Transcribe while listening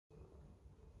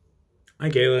Hi,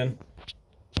 Galen.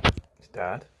 It's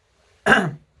Dad.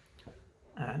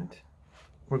 And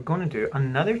we're going to do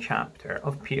another chapter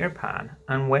of Peter Pan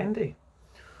and Wendy.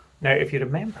 Now, if you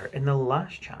remember, in the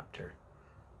last chapter,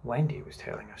 Wendy was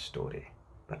telling a story,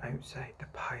 but outside the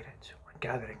pirates were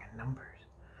gathering in numbers,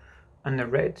 and the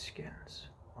Redskins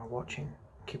were watching,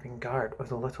 keeping guard of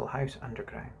the little house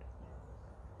underground.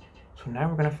 So now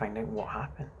we're going to find out what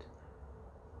happened.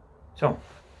 So,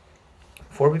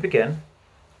 before we begin,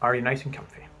 are you nice and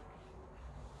comfy?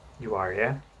 You are,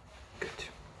 yeah? Good.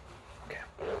 Okay.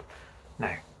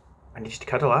 Now, I need you to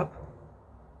cuddle up.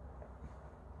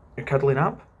 You're cuddling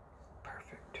up?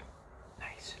 Perfect.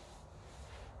 Nice.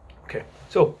 Okay,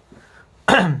 so,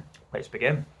 let's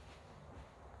begin.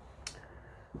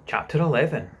 Chapter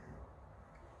 11.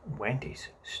 Wendy's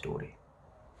story.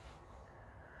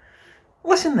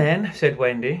 Listen then, said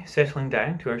Wendy, settling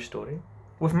down to her story,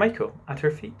 with Michael at her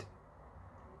feet.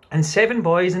 And 7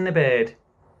 boys in the bed.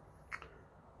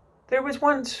 There was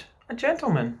once a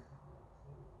gentleman.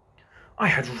 I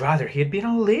had rather he had been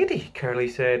a lady, Curly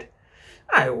said.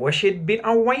 I wish he'd been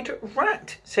a white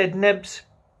rat, said Nibs.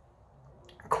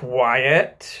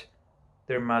 Quiet,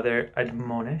 their mother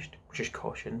admonished, just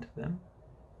cautioned them.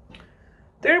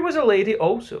 There was a lady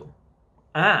also,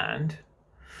 and...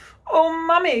 Oh,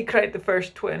 Mummy, cried the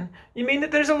first twin. You mean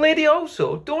that there's a lady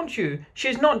also, don't you?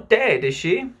 She's not dead, is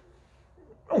she?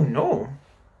 Oh, no.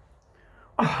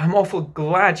 Oh, I'm awful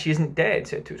glad she isn't dead,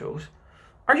 said Tootles.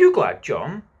 Are you glad,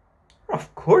 John?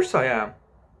 Of course I am.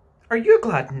 Are you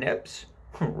glad, Nibs?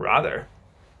 Rather.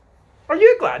 Are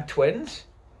you glad, twins?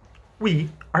 We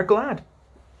are glad.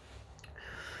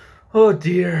 Oh,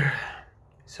 dear,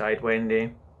 sighed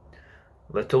Wendy.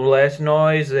 Little less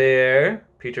noise there,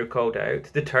 Peter called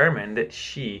out, determined that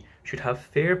she should have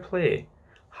fair play,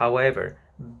 however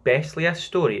beastly a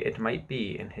story it might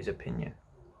be in his opinion.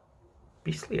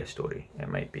 Beastly a story it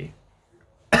might be.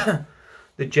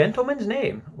 The gentleman's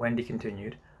name, Wendy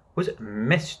continued, was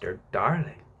Mr.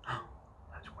 Darling.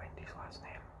 That's Wendy's last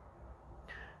name.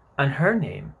 And her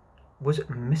name was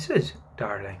Mrs.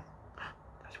 Darling.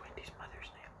 That's Wendy's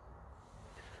mother's name.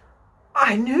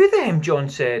 I knew them, John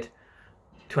said,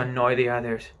 to annoy the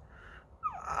others.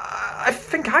 I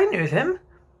think I knew them,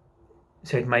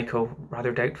 said Michael,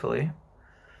 rather doubtfully.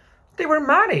 They were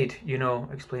married, you know,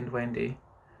 explained Wendy.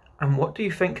 And what do you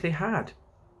think they had?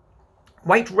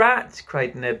 White rats,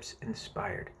 cried Nibs,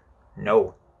 inspired.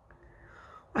 No.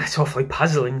 That's awfully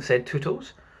puzzling, said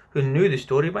Tootles, who knew the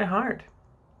story by heart.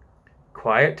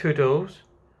 Quiet, Tootles.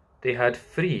 They had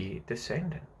 3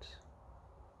 descendants.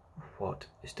 What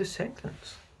is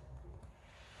descendants?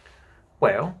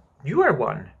 Well, you are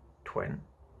one, twin.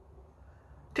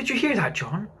 Did you hear that,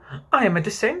 John? I am a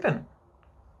descendant.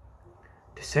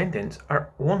 Descendants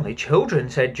are only children,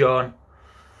 said John.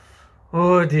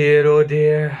 Oh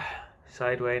dear,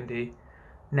 sighed Wendy.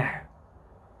 Now,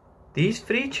 these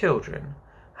 3 children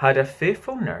had a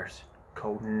faithful nurse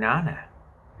called Nana.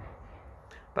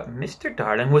 But Mr.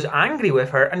 Darling was angry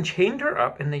with her and chained her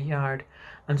up in the yard,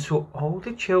 and so all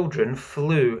the children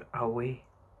flew away.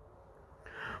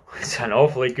 It's an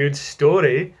awfully good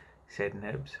story, said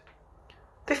Nibs.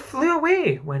 They flew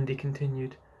away, Wendy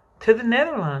continued, to the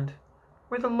Netherland,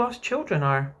 where the lost children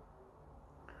are.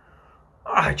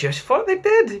 I just thought they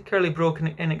did, Curly broke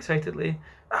in excitedly.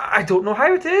 I don't know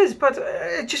how it is, but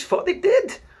I just thought they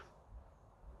did.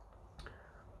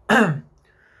 Oh,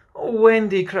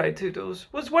 Wendy, cried Toodles.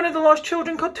 Was one of the lost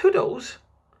children called Toodles?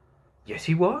 Yes,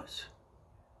 he was.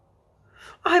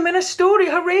 I'm in a story,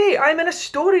 hooray! I'm in a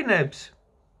story, Nibs.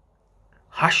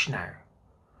 Hush now.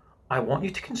 I want you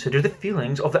to consider the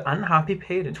feelings of the unhappy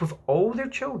parents with all their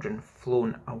children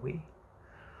flown away.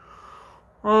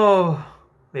 Oh,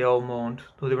 they all moaned,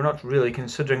 though they were not really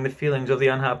considering the feelings of the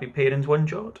unhappy parents one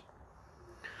jot.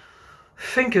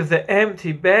 Think of the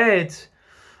empty beds.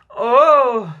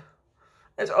 Oh,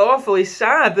 it's awfully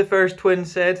sad, the first twin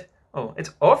said. Oh,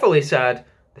 it's awfully sad,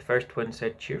 the first twin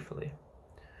said cheerfully.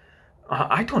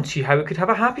 I don't see how it could have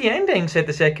a happy ending, said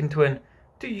the second twin.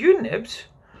 Do you, Nibs?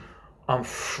 I'm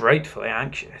frightfully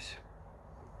anxious.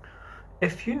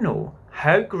 If you know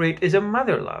how great is a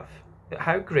mother's love,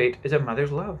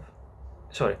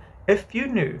 if you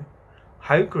knew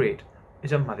how great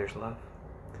is a mother's love,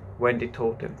 Wendy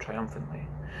told them triumphantly,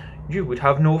 you would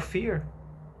have no fear.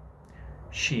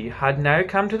 She had now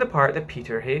come to the part that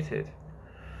Peter hated.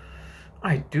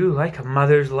 I do like a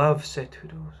mother's love, said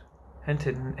Toodles,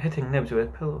 hitting Nibs with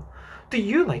a pillow. Do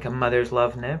you like a mother's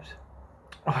love, Nibs?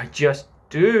 Oh, I just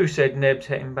do, said Nibs,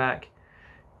 hitting back.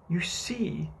 You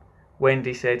see,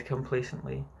 Wendy said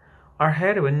complacently, our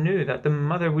heroine knew that the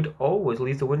mother would always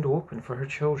leave the window open for her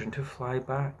children to fly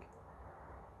back.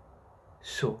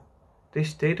 So they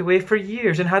stayed away for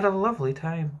years and had a lovely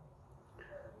time.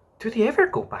 Do they ever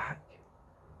go back?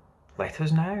 Let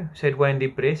us now, said Wendy,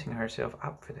 bracing herself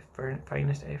up for the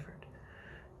finest effort.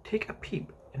 Take a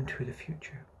peep into the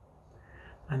future.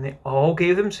 And they all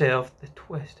gave themselves the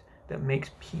twist that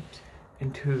makes peeps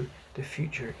into the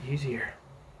future easier.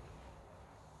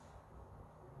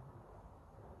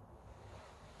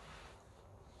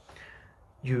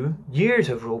 Years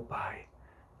have rolled by,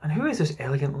 and who is this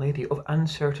elegant lady of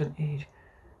uncertain age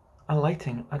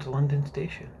alighting at London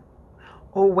Station?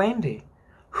 Oh, Wendy!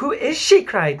 Who is she?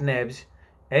 Cried Nibs,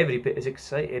 every bit as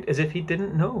excited as if he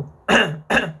didn't know.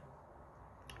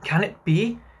 Can it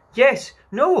be? Yes,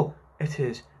 no, it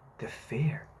is the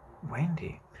fair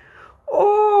Wendy.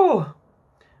 Oh!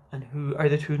 And who are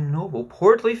the two noble,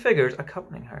 portly figures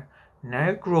accompanying her,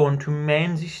 now grown to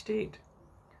man's estate?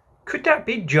 Could that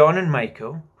be John and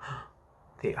Michael?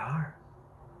 They are.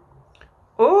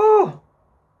 Oh!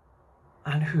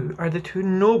 And who are the two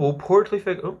noble, portly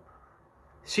figures? Oh.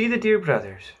 See the dear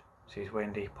brothers, says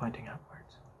Wendy, pointing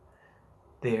upwards.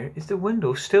 There is the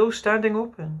window still standing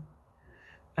open.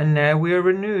 And now we are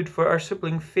renewed for our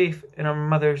sibling faith in our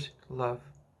mother's love.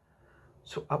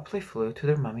 So up they flew to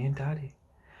their mummy and daddy,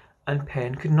 and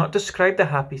pen could not describe the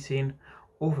happy scene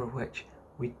over which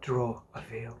we draw a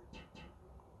veil.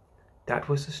 That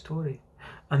was the story,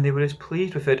 and they were as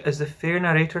pleased with it as the fair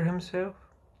narrator himself.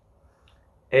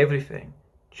 Everything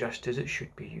just as it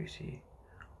should be, you see.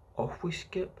 Off we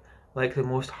skip like the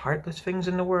most heartless things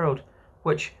in the world,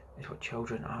 which is what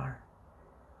children are.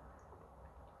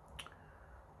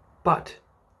 But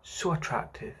so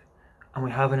attractive, and we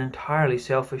have an entirely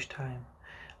selfish time.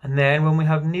 And then when we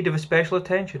have need of a special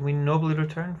attention, we nobly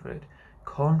return for it,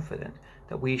 confident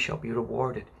that we shall be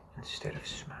rewarded instead of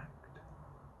smacked.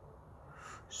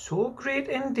 So great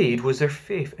indeed was their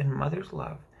faith in mother's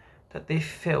love that they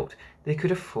felt they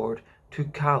could afford to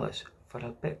callous for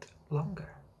a bit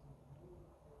longer.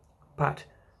 But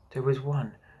there was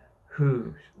one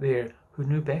who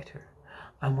knew better,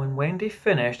 and when Wendy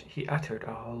finished, he uttered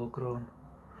a hollow groan.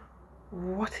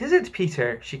 What is it,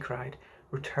 Peter? She cried,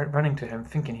 running to him,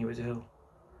 thinking he was ill.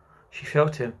 She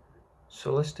felt him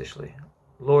solicitously,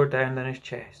 lower down than his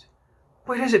chest.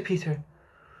 Where is it, Peter?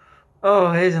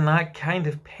 Oh, isn't that kind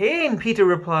of pain? Peter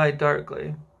replied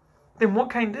darkly. Then what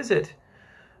kind is it?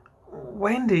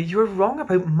 Wendy, you are wrong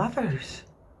about mothers.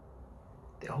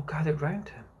 They all gathered round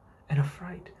him in a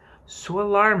fright. So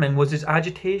alarming was his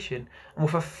agitation, and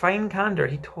with a fine candour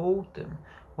he told them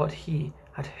what he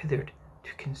had hitherto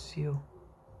to conceal.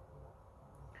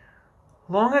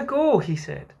 Long ago, he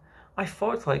said, I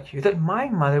thought like you that my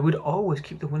mother would always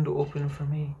keep the window open for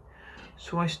me.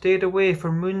 So I stayed away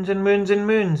for moons and moons and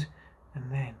moons,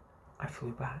 and then I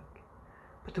flew back.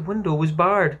 But the window was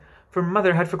barred, for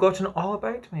mother had forgotten all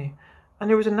about me, and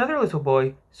there was another little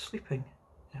boy sleeping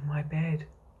in my bed.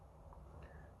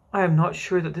 I am not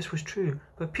sure that this was true,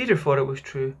 but Peter thought it was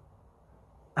true,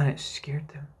 and it scared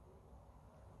them.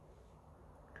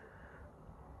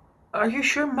 Are you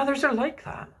sure mothers are like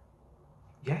that?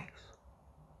 Yes.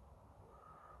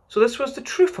 So this was the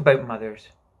truth about mothers,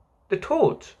 the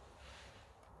toads.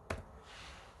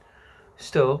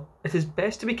 Still, it is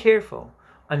best to be careful,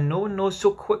 and no one knows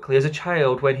so quickly as a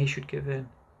child when he should give in.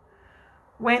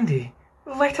 Wendy,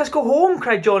 let us go home,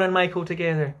 cried John and Michael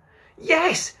together.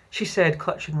 Yes, she said,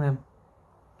 clutching them.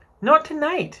 Not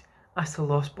tonight, asked the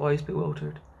lost boys,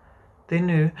 bewildered. They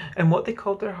knew, in what they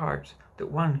called their hearts,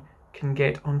 that one can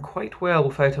get on quite well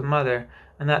without a mother,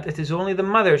 and that it is only the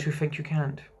mothers who think you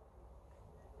can't.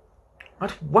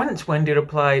 At once, Wendy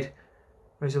replied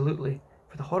resolutely,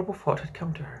 for the horrible thought had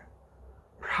come to her.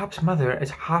 Perhaps mother is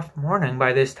half mourning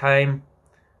by this time.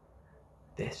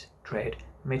 This dread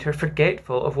made her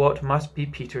forgetful of what must be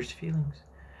Peter's feelings,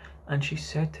 and she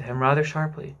said to him rather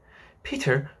sharply,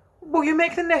 Peter, will you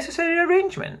make the necessary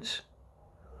arrangements?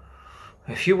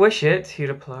 If you wish it, he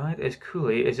replied, as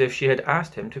coolly as if she had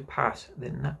asked him to pass the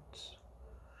nuts.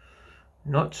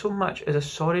 Not so much as a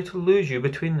sorry to lose you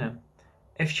between them.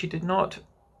 If she did not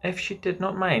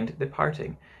mind the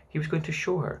parting he was going to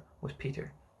show her was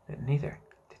Peter, that neither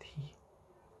did he.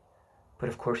 But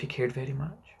of course he cared very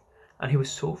much, and he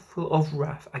was so full of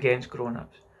wrath against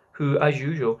grown-ups, who, as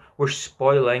usual, were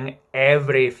spoiling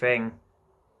everything,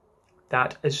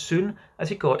 that as soon as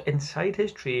he got inside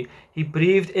his tree, he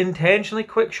breathed intentionally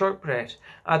quick, short breaths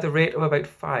at the rate of about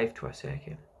 5 to a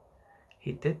second.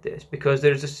 He did this because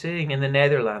there is a saying in the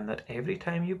Netherlands that every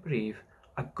time you breathe,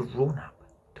 a grown-up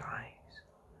dies.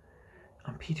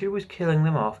 And Peter was killing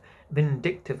them off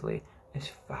vindictively as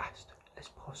fast as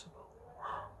possible.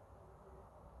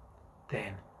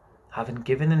 Then, Having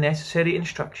given the necessary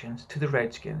instructions to the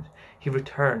redskins, he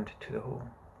returned to the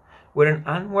home, where an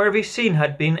unworthy scene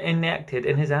had been enacted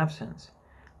in his absence.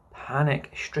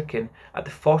 Panic-stricken at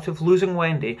the thought of losing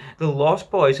Wendy, the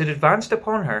lost boys had advanced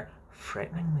upon her,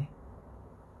 threateningly.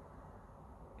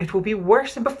 "It will be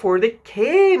worse than before they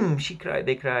came,"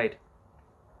 they cried.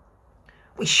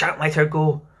 "We shan't let her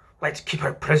go. Let's keep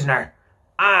her prisoner.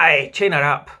 Aye, chain her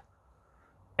up."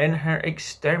 In her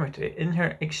extremity,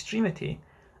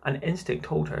 an instinct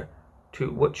told her to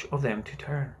which of them to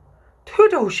turn.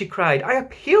 "Toodles," she cried, "I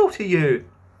appeal to you."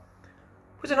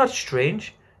 Was it not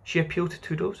strange? She appealed to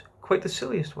Toodles, quite the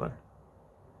silliest one.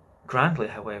 Grandly,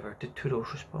 however, did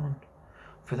Toodles respond.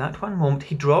 For that one moment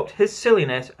he dropped his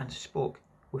silliness and spoke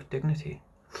with dignity.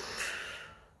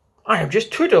 "I am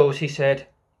just Toodles," he said,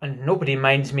 "and nobody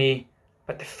minds me.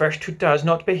 But the first who does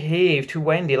not behave to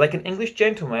Wendy like an English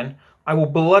gentleman, I will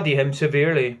bloody him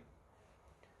severely."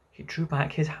 He drew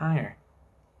back his hanger,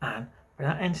 and for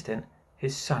that instant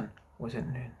his sun was at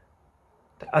noon.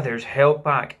 The others held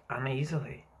back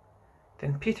uneasily.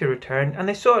 Then Peter returned, and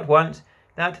they saw at once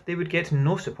that they would get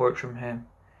no support from him.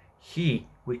 He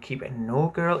would keep no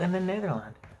girl in the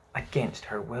Netherland against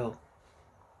her will.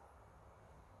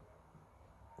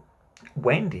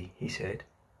 "Wendy," he said,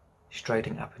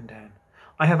 striding up and down,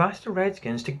 "I have asked the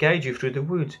redskins to guide you through the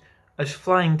woods, as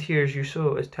tires you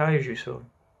so."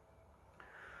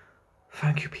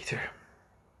 "Thank you, Peter."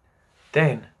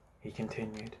 "Then," he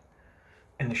continued,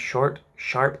 in the short,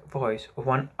 sharp voice of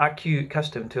one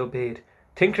accustomed to obey,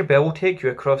 "Tinker Bell will take you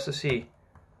across the sea.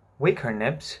 Wake her,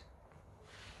 Nibs."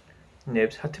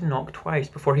 Nibs had to knock twice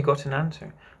before he got an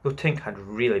answer, though Tink had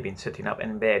really been sitting up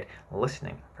in bed,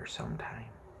 listening for some time.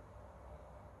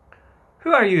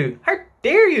 "Who are you? How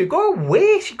dare you? Go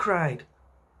away!" she cried.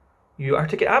 "You are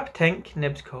to get up, Tink,"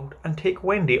 Nibs called, "and take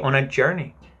Wendy on a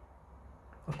journey."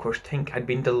 Of course, Tink had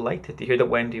been delighted to hear that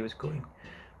Wendy was going,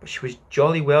 but she was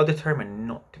jolly well determined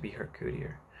not to be her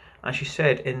courier, and she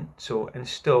said in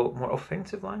still more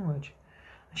offensive language,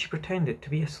 and she pretended to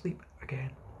be asleep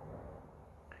again.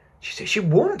 "She says she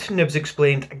won't," Nibs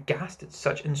explained, aghast at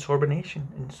such insubordination.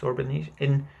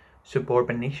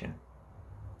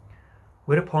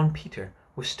 Whereupon Peter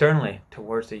was sternly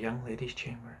towards the young lady's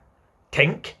chamber.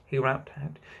 "Tink," he rapped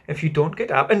out, "if you don't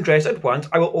get up and dress at once,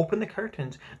 I will open the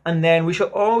curtains, and then we shall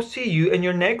all see you in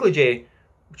your negligee,"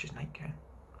 which is nightgown.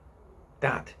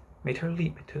 That made her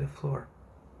leap to the floor.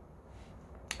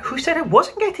 "Who said I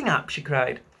wasn't getting up?" she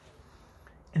cried.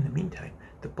 In the meantime,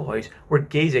 the boys were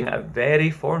gazing very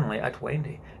forlornly at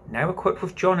Wendy, now equipped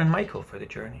with John and Michael for the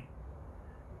journey.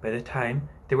 By this time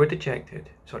they were dejected,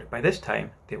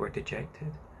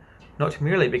 not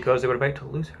merely because they were about to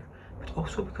lose her, but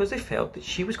also because they felt that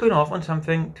she was going off on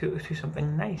something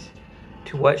nice,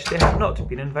 to which they had not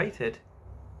been invited.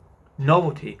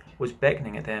 Novelty was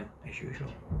beckoning at them as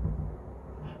usual.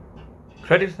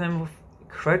 Crediting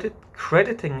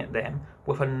them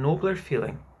with a nobler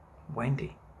feeling,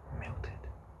 Wendy melted.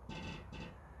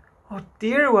 "Oh,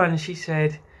 dear one," she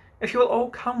said, "if you will all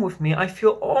come with me, I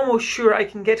feel almost sure I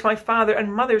can get my father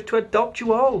and mother to adopt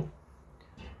you all."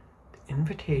 The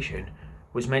invitation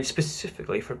was meant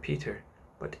specifically for Peter,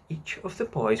 but each of the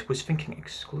boys was thinking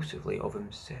exclusively of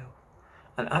himself,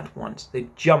 and at once they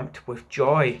jumped with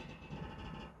joy.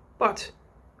 But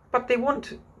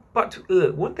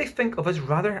won't they think of us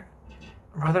rather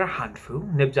a handful?"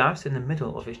 Nibs asked in the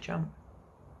middle of his jump.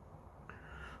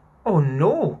 "Oh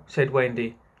no," said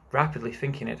Wendy, rapidly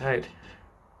thinking it out.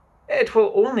 "It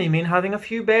will only mean having a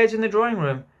few beds in the drawing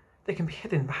room. They can be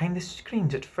hidden behind the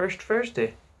screens on First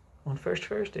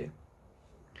Thursday.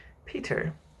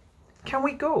 "Peter, can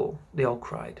we go?" they all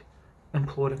cried,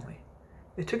 imploringly.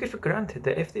 They took it for granted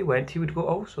that if they went he would go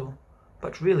also,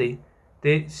 but really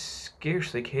they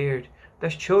scarcely cared.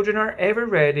 Thus children are ever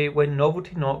ready when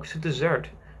novelty knocks to desert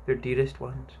their dearest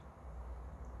ones.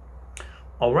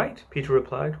 "All right," Peter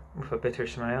replied with a bitter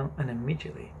smile, and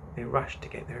immediately they rushed to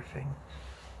get their things.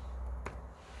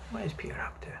 What is Peter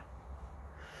up to?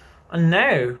 "And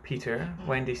now, Peter,"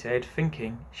 Wendy said,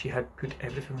 thinking she had put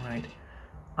everything right,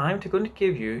 "I'm going to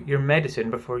give you your medicine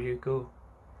before you go."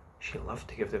 She loved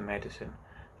to give them medicine,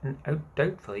 and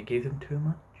doubtfully gave them too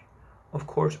much. Of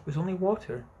course, it was only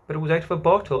water, but it was out of a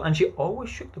bottle, and she always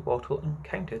shook the bottle and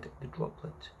counted the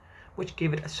droplets, which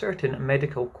gave it a certain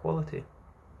medical quality.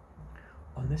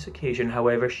 On this occasion,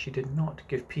 however, she did not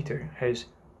give Peter his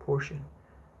portion,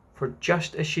 for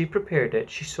just as she prepared it,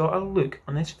 she saw a look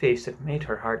on his face that made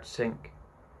her heart sink.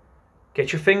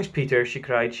 "Get your things, Peter," she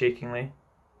cried shakingly.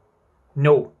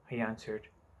 "No," he answered,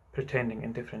 pretending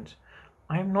indifference.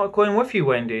 "I am not going with you,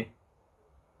 Wendy."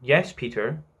 "Yes,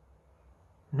 Peter."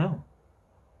 "No."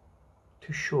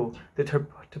 to show that her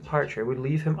departure would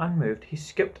leave him unmoved, he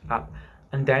skipped up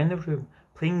and down the room,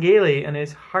 playing gaily in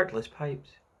his heartless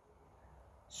pipes.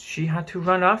 She had to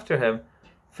run after him,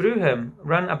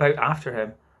 run about after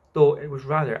him, though it was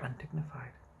rather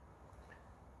undignified.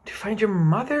 "To find your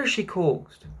mother," she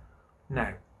coaxed.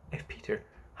 Now, if Peter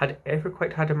had ever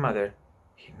quite had a mother,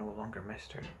 he no longer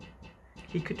missed her.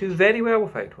 He could do very well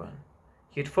without one.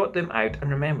 He had fought them out and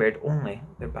remembered only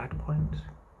their bad points.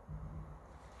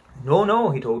 "No,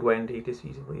 no," he told Wendy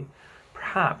deceitfully.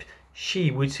 "Perhaps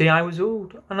she would say I was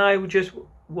old, and I would just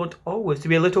want always to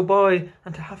be a little boy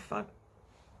and to have fun."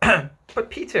 But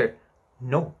Peter,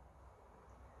 no.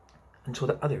 And so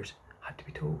the others had to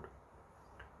be told.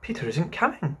 "Peter isn't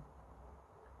coming."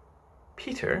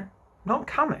 "Peter? Not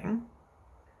coming?"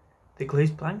 They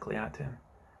gazed blankly at him,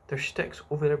 their sticks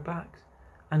over their backs,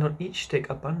 and on each stick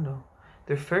a bundle.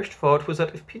 Their first thought was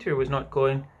that if Peter was not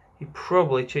going, he would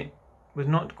probably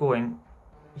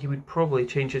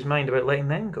change his mind about letting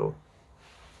them go.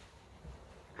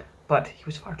 But he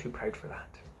was far too proud for that.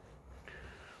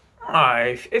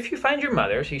 If you find your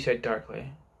mothers," he said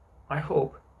darkly, "I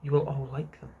hope you will all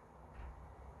like them."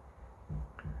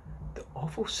 The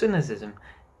awful cynicism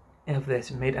of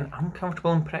this made an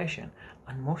uncomfortable impression,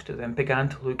 and most of them began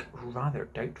to look rather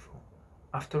doubtful.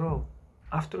 After all,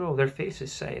 their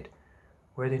faces said,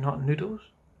 were they not noodles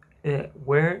to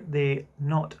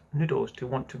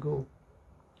want to go?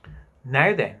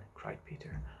 "Now then," cried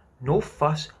Peter, "no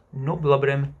fuss, no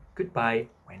blubbering. Goodbye,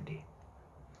 Wendy."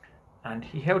 And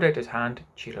he held out his hand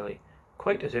cheerily,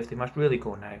 quite as if they must really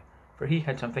go now, for he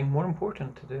had something more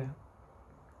important to do.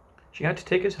 She had to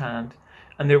take his hand,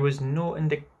 and there was no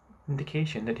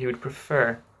indication that he would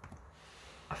prefer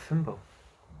a thimble.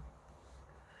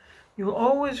 You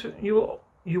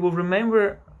will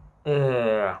remember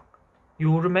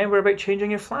about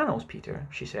changing your flannels, Peter,"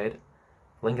 she said,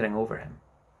 lingering over him.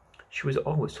 She was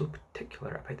always so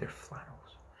particular about their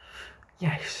flannels.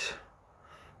 "Yes."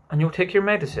 "And you'll take your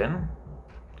medicine?"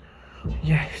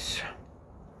 "Yes."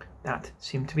 That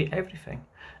seemed to be everything,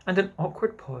 and an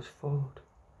awkward pause followed.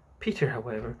 Peter,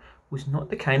 however, was not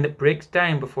the kind that breaks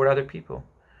down before other people.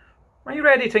 "Are you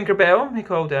ready, Tinker Bell?" he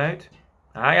called out.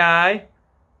 "Aye, aye."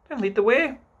 "Then lead the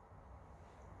way."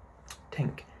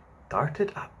 Tink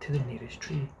darted up to the nearest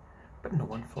tree, but no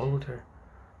one followed her,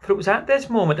 for it was at this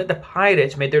moment that the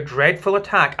pirates made their dreadful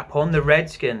attack upon the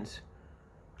Redskins.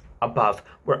 Above,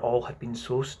 where all had been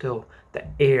so still, the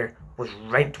air was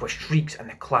rent with shrieks and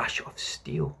the clash of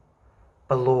steel.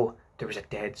 Below, there was a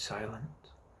dead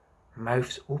silence.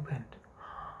 Mouths opened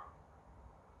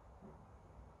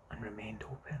and remained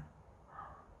open.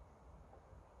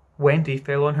 Wendy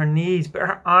fell on her knees, but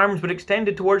her arms were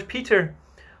extended towards Peter.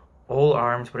 All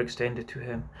arms were extended to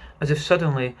him, as if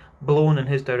suddenly blown in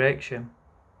his direction.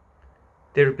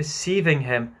 They were beseeching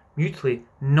him mutely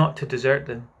not to desert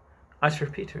them. As for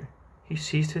Peter, he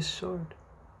seized his sword.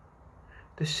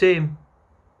 The same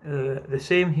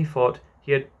he thought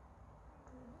he had.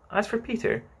 As for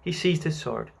Peter, he seized his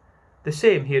sword, the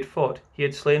same he had thought he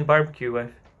had slain Barbecue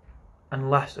with, and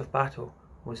lust of battle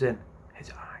was in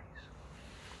his eyes.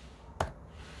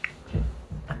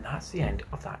 And that's the end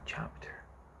of that chapter.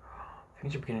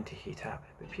 Things are beginning to heat up,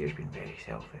 but Peter's been very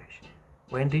selfish.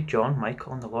 Wendy, John,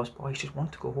 Michael, and the Lost Boys just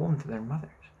want to go home to their mothers.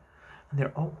 And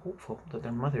they're all hopeful that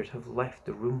their mothers have left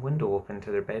the room window open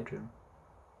to their bedroom.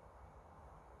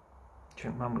 Do you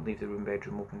think Mum would leave the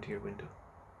bedroom open to your window?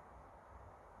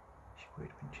 She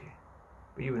would, wouldn't she?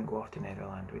 But you wouldn't go off to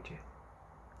Netherland, would you?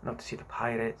 Not to see the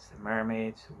pirates, the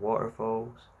mermaids, the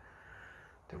waterfalls,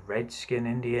 the redskin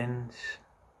Indians,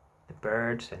 the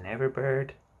birds, the never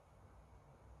bird.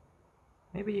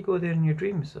 Maybe you go there in your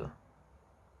dreams, though.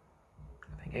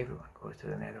 I think everyone goes to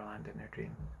the Netherland in their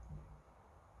dreams.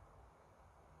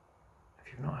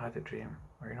 If you've not had a dream,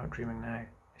 or you're not dreaming now,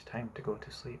 it's time to go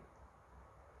to sleep.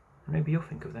 And maybe you'll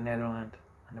think of the Netherland,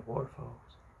 and the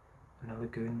waterfalls, and the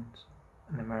lagoons,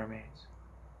 and the mermaids,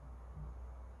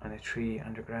 and the tree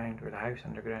underground, or the house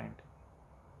underground.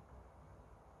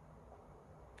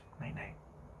 Night night.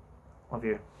 Love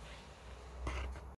you.